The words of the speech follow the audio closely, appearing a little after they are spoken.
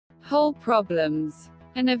Hole problems.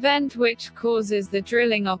 An event which causes the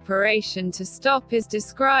drilling operation to stop is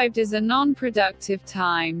described as a non-productive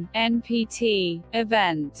time (NPT)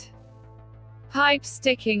 event. Pipe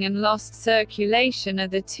sticking and lost circulation are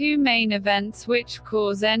the two main events which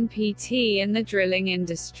cause NPT in the drilling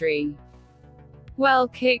industry. Well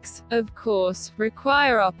kicks, of course,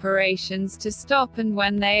 require operations to stop, and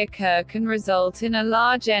when they occur can result in a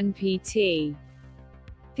large NPT.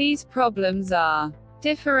 These problems are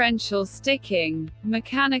differential sticking,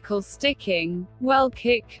 mechanical sticking, well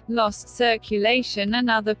kick, lost circulation and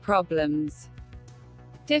other problems.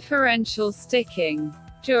 Differential sticking.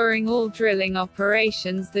 During all drilling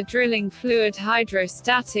operations, the drilling fluid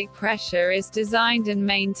hydrostatic pressure is designed and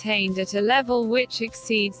maintained at a level which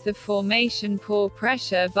exceeds the formation pore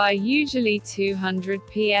pressure by usually 200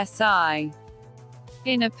 psi.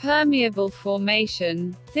 In a permeable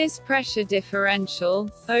formation, this pressure differential,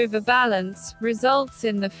 overbalance, results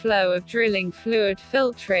in the flow of drilling fluid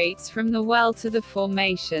filtrates from the well to the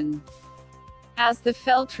formation. As the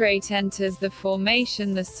filtrate enters the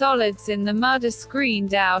formation, the solids in the mud are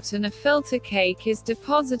screened out and a filter cake is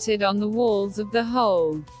deposited on the walls of the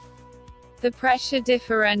hole. The pressure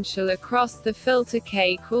differential across the filter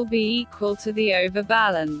cake will be equal to the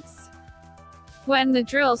overbalance. When the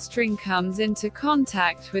drill string comes into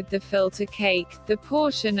contact with the filter cake, the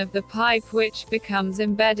portion of the pipe which becomes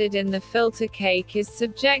embedded in the filter cake is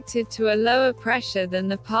subjected to a lower pressure than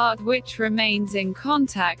the part which remains in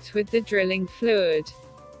contact with the drilling fluid.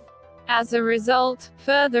 As a result,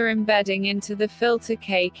 further embedding into the filter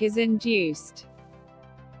cake is induced.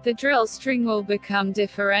 The drill string will become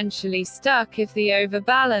differentially stuck if the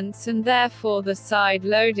overbalance and therefore the side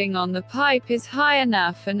loading on the pipe is high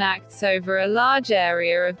enough and acts over a large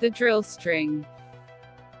area of the drill string.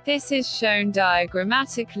 This is shown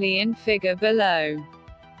diagrammatically in figure below.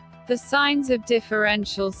 The signs of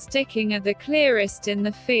differential sticking are the clearest in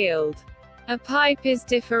the field. A pipe is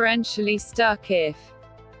differentially stuck if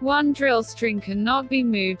one drill string cannot be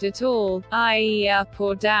moved at all, i.e. up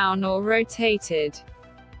or down or rotated.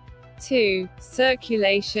 2.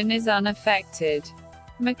 Circulation is unaffected.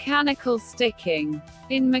 Mechanical sticking.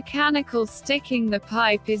 In mechanical sticking, the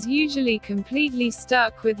pipe is usually completely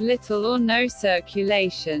stuck with little or no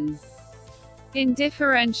circulation. In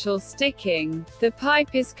differential sticking, the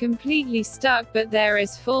pipe is completely stuck but there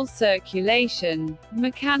is full circulation.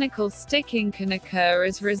 Mechanical sticking can occur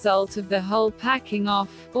as a result of the hole packing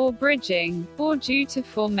off, or bridging, or due to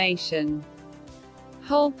formation.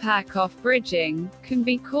 Hole pack-off bridging can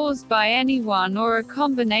be caused by any one or a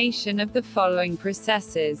combination of the following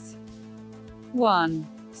processes. 1.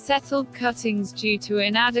 Settled cuttings due to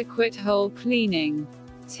inadequate hole cleaning.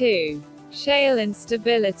 2. Shale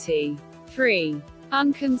instability. 3.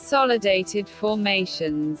 Unconsolidated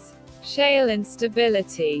formations. Shale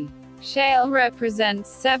instability. Shale represents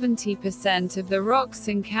 70% of the rocks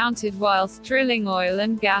encountered whilst drilling oil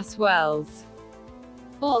and gas wells.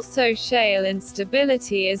 Also, shale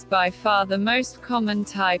instability is by far the most common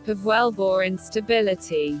type of wellbore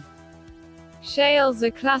instability. Shales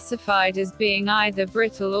are classified as being either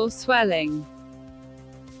brittle or swelling.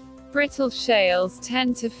 Brittle shales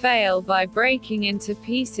tend to fail by breaking into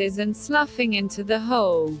pieces and sloughing into the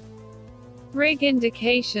hole. Rig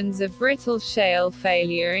indications of brittle shale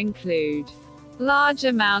failure include large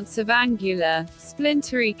amounts of angular,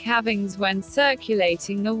 splintery calvings when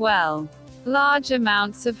circulating the well, large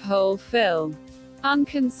amounts of hole fill.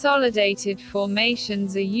 Unconsolidated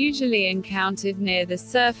formations are usually encountered near the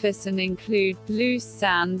surface and include loose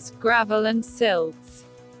sands, gravel and silts.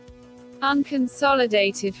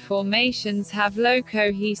 Unconsolidated formations have low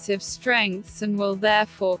cohesive strengths and will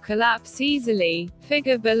therefore collapse easily,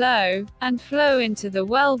 figure below, and flow into the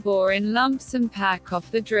wellbore in lumps and pack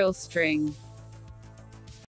off the drill string.